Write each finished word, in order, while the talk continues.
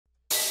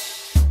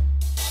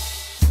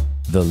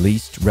the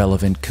least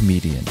relevant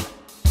comedian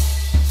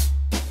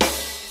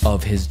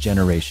of his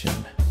generation,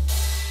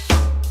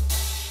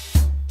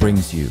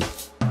 brings you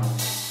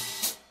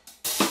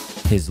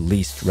his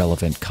least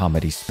relevant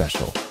comedy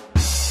special.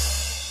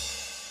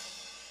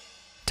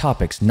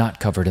 Topics not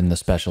covered in the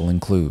special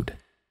include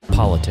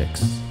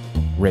politics,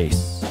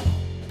 race,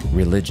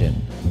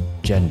 religion,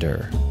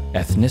 gender,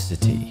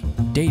 ethnicity,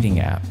 dating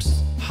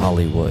apps,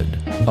 Hollywood,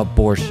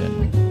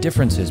 abortion,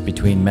 differences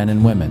between men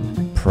and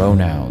women,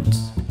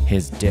 pronouns,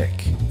 his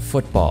dick,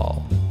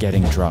 football,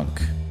 getting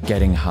drunk,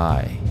 getting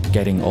high,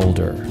 getting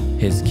older,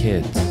 his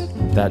kids,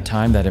 that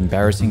time that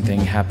embarrassing thing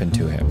happened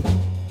to him,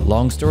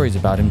 long stories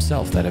about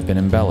himself that have been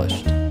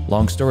embellished,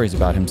 long stories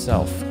about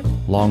himself,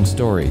 long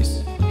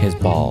stories, his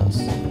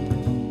balls.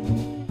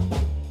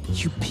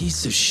 You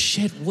piece of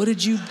shit, what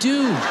did you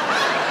do?